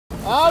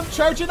I'm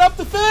charging up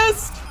the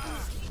fist!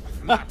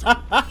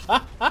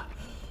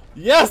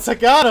 Yes, I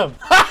got him!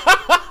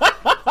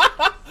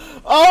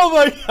 Oh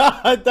my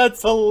god,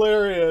 that's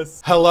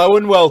hilarious. Hello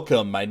and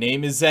welcome. My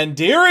name is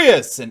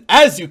Xandierious, and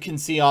as you can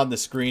see on the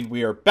screen,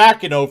 we are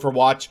back in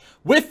Overwatch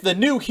with the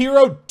new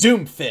hero,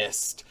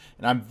 Doomfist.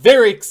 And I'm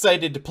very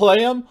excited to play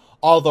him,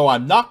 although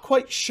I'm not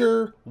quite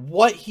sure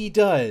what he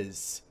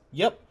does.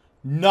 Yep,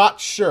 not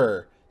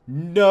sure.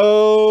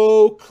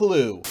 No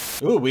clue.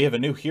 Ooh, we have a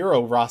new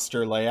hero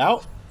roster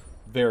layout.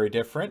 Very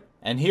different.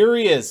 And here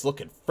he is,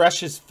 looking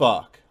fresh as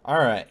fuck.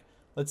 Alright.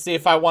 Let's see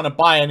if I want to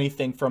buy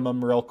anything from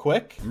him real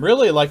quick. I'm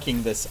really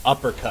liking this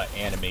uppercut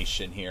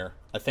animation here.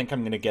 I think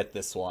I'm going to get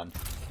this one.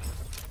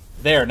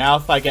 There, now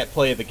if I get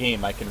play of the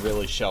game, I can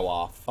really show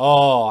off.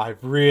 Oh, I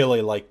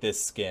really like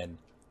this skin.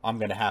 I'm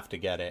going to have to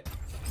get it.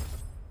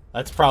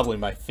 That's probably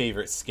my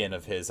favorite skin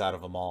of his out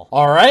of them all.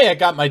 Alright, I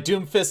got my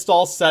Doomfist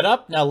all set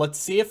up. Now let's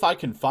see if I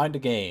can find a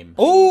game.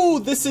 Oh,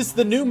 this is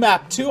the new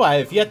map too. I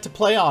have yet to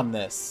play on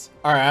this.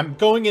 Alright, I'm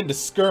going into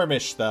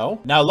skirmish though.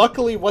 Now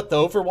luckily what the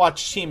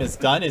Overwatch team has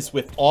done is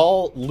with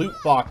all loot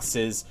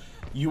boxes,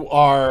 you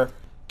are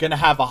gonna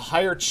have a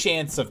higher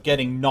chance of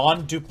getting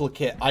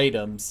non-duplicate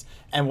items.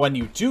 And when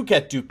you do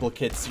get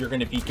duplicates, you're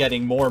gonna be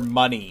getting more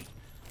money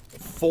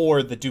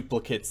for the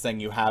duplicates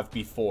than you have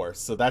before.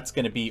 So that's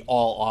gonna be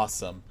all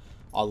awesome.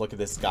 Oh, look at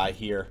this guy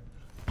here.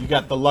 You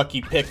got the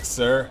lucky pick,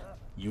 sir.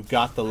 You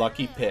got the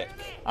lucky pick.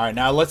 Alright,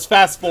 now let's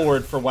fast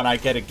forward for when I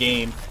get a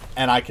game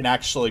and I can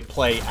actually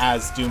play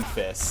as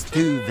Doomfist.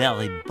 2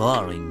 very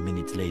boring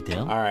minutes later.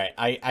 Alright,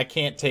 I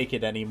can't take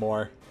it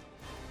anymore.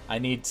 I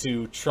need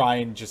to try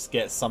and just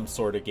get some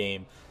sort of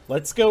game.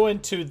 Let's go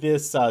into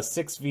this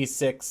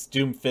 6v6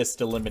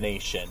 Doomfist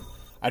elimination.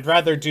 I'd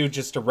rather do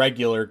just a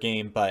regular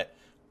game, but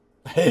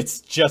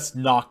it's just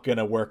not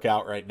gonna work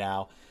out right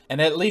now. And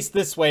at least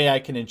this way I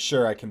can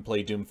ensure I can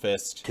play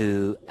Doomfist.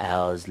 2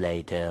 hours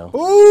later.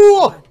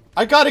 Ooh!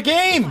 I got a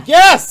game!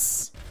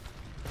 Yes!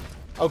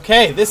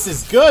 Okay, this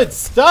is good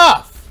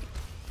stuff!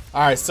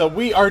 Alright, so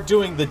we are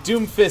doing the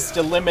Doomfist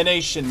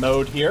elimination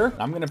mode here.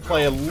 I'm gonna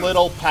play a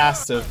little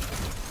passive.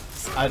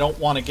 I don't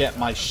want to get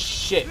my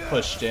shit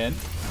pushed in.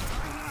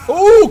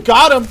 Ooh!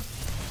 Got him!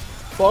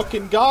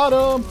 Fucking got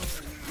him!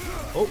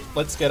 Oh,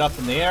 let's get up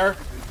in the air.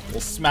 We'll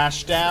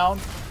smash down.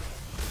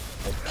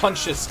 We'll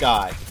punch this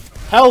guy.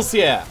 Hells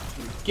yeah!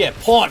 Get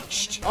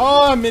punched!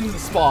 Oh, I'm in the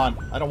spawn.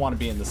 I don't want to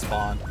be in the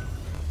spawn.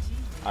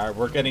 Alright,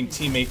 we're getting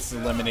teammates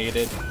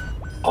eliminated.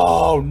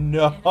 Oh,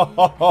 no!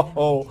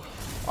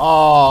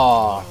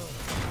 Aw.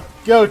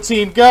 Go,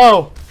 team,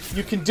 go!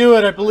 You can do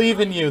it, I believe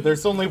in you.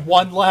 There's only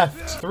one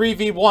left.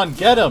 3v1,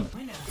 get him!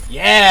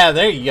 Yeah,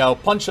 there you go.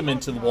 Punch him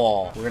into the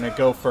wall. We're gonna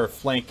go for a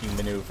flanking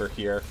maneuver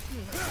here.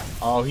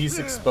 Oh, he's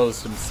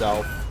exposed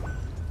himself.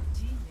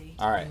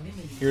 Alright,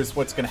 here's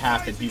what's gonna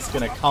happen. He's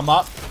gonna come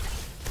up.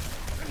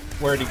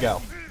 Where'd he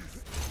go?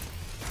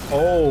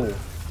 Oh.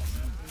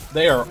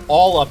 They are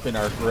all up in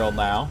our grill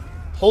now.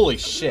 Holy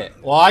shit.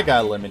 Well, I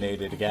got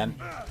eliminated again.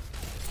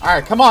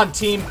 Alright, come on,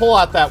 team. Pull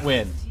out that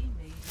win.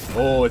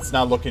 Oh, it's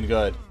not looking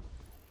good.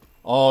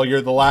 Oh,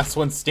 you're the last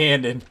one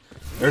standing.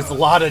 There's a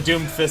lot of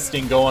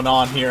Doomfisting going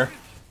on here.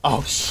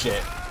 Oh,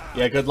 shit.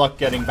 Yeah, good luck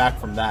getting back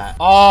from that.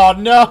 Oh,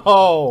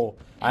 no!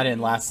 I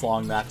didn't last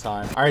long that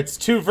time. Alright, it's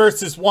 2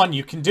 versus 1.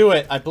 You can do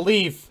it, I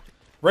believe.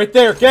 Right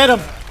there, get him!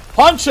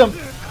 Punch him!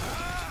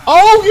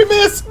 Oh, you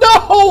missed!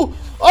 No!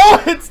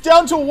 Oh, it's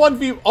down to a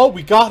 1v... Oh,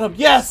 we got him!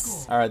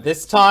 Yes! Alright,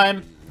 this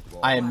time,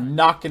 I am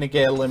not gonna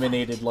get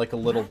eliminated like a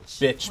little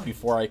bitch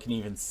before I can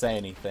even say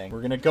anything.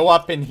 We're gonna go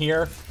up in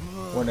here.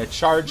 We're gonna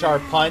charge our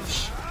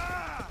punch.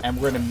 And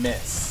we're gonna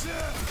miss.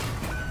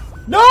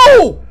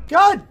 No!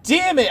 God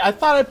damn it! I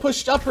thought I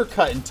pushed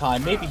uppercut in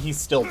time. Maybe he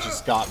still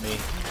just got me.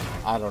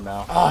 I don't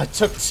know. It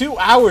took 2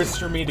 hours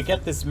for me to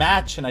get this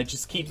match, and I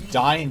just keep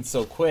dying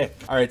so quick.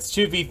 Alright, it's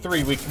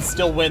 2v3. We can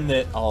still win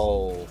it.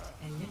 Oh.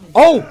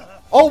 Oh!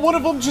 Oh, one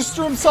of them just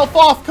threw himself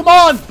off. Come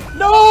on!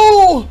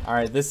 No!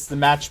 Alright, this is the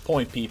match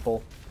point,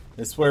 people.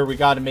 This is where we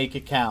gotta make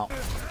it count.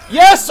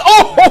 Yes!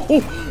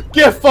 Oh!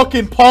 Get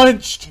fucking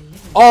punched!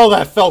 Oh,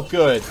 that felt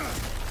good.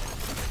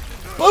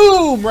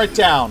 Boom! Right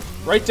down.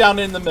 Right down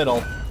in the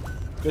middle.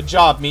 Good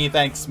job, me.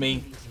 Thanks,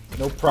 me.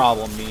 No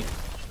problem, me.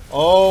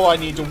 Oh, I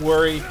need to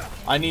worry.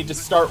 I need to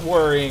start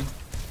worrying.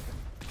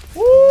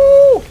 Woo!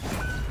 Oh!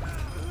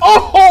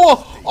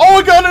 Oh,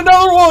 I got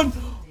another one!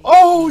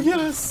 Oh,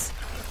 yes!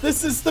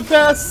 This is the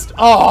best!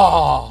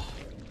 Oh!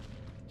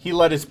 He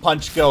let his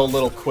punch go a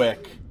little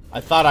quick.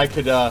 I thought I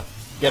could,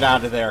 get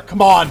out of there.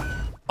 Come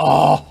on!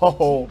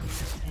 Oh!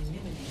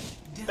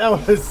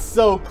 That was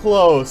so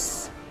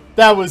close.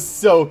 That was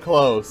so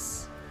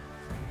close.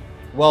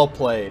 Well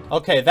played.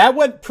 Okay, that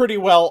went pretty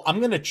well.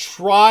 I'm gonna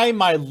try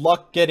my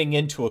luck getting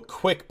into a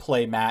quick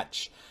play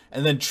match,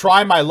 and then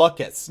try my luck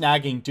at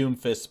snagging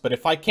Doomfist. But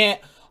if I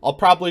can't, I'll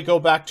probably go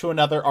back to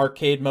another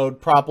arcade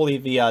mode, probably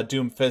the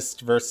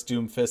Doomfist versus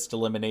Doomfist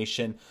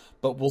elimination.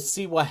 But we'll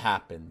see what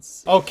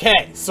happens.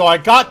 Okay, so I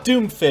got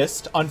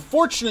Doomfist.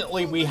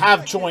 Unfortunately, we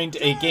have joined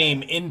a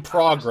game in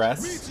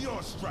progress.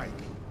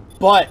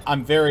 But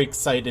I'm very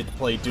excited to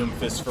play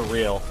Doomfist for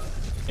real.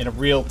 In a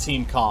real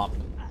team comp.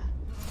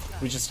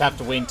 We just have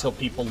to wait until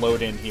people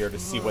load in here to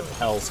see what the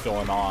hell's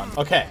going on.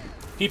 Okay.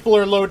 People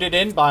are loaded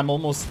in, but I'm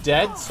almost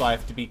dead, so I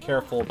have to be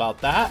careful about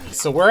that.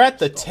 So we're at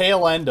the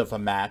tail end of a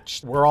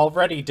match. We're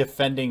already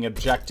defending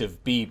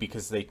objective B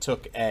because they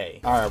took A.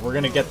 Alright, we're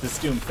gonna get this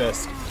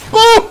Doomfist.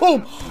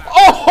 Boom!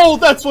 Oh,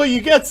 that's what you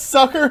get,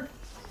 sucker!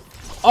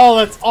 Oh,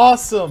 that's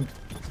awesome!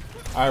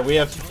 Alright, we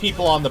have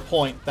people on the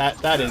point.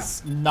 That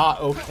is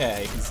not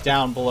okay. He's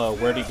down below.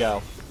 Where'd he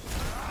go?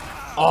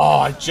 Oh,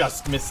 I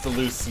just missed the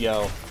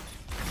Lucio.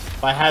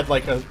 If I had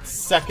like a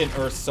second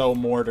or so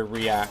more to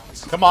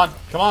react. Come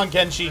on,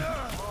 Genji.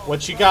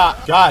 What you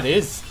got? God, it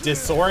is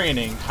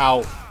disorienting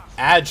how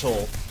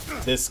agile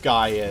this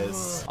guy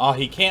is. Oh,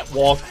 he can't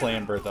wall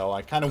clamber though.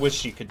 I kind of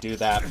wish he could do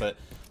that, but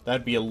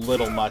that'd be a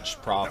little much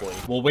probably.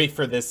 We'll wait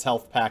for this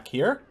health pack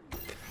here.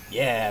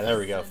 Yeah, there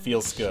we go.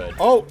 Feels good.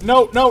 Oh,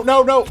 no.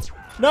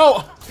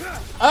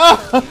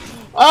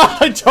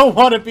 I don't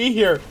want to be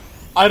here.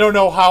 I don't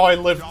know how I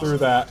lived through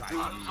that.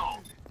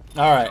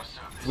 Alright.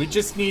 We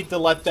just need to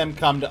let them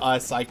come to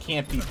us. I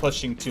can't be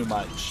pushing too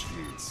much.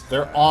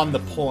 They're on the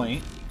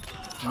point.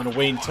 I'm gonna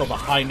wait until the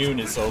high noon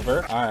is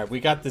over. Alright,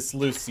 we got this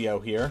Lucio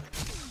here.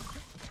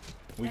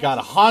 We got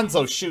a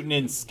Hanzo shooting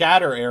in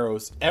scatter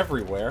arrows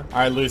everywhere.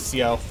 Alright,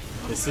 Lucio.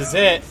 This is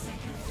it.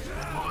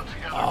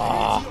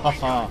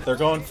 They're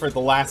going for the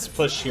last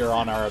push here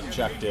on our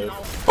objective.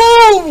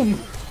 Boom!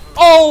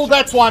 Oh,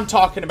 that's what I'm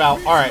talking about.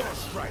 Alright.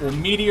 We'll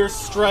Meteor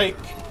Strike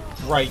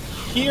right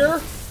here.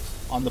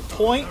 On the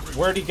point.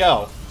 Where'd he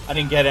go? I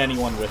didn't get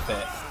anyone with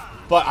it.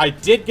 But I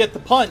did get the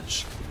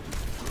punch.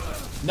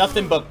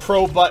 Nothing but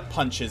pro butt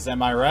punches,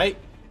 am I right?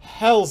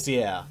 Hells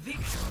yeah.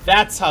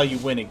 That's how you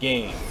win a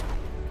game.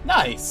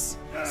 Nice.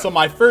 So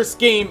my first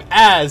game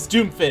as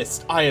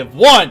Doomfist, I have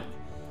won.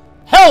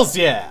 Hells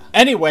yeah.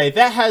 Anyway,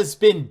 that has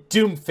been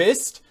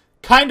Doomfist.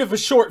 Kind of a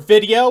short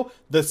video.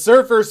 The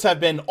servers have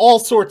been all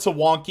sorts of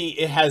wonky.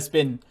 It has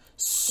been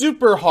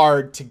super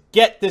hard to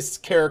get this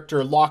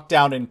character locked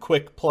down in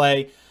quick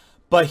play.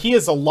 But he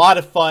is a lot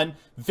of fun,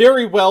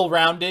 very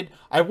well-rounded.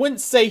 I wouldn't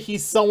say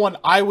he's someone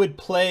I would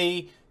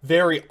play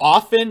very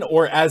often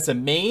or as a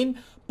main,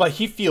 but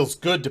he feels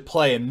good to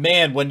play. And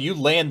man, when you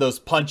land those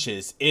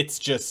punches, it's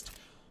just,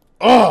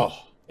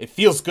 oh, it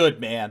feels good,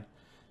 man.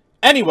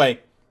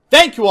 Anyway,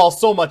 thank you all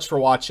so much for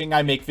watching.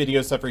 I make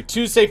videos every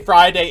Tuesday,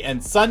 Friday,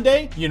 and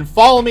Sunday. You can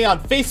follow me on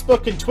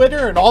Facebook and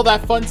Twitter and all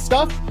that fun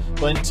stuff.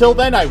 But until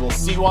then, I will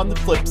see you on the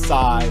flip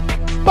side.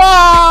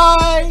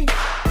 Bye!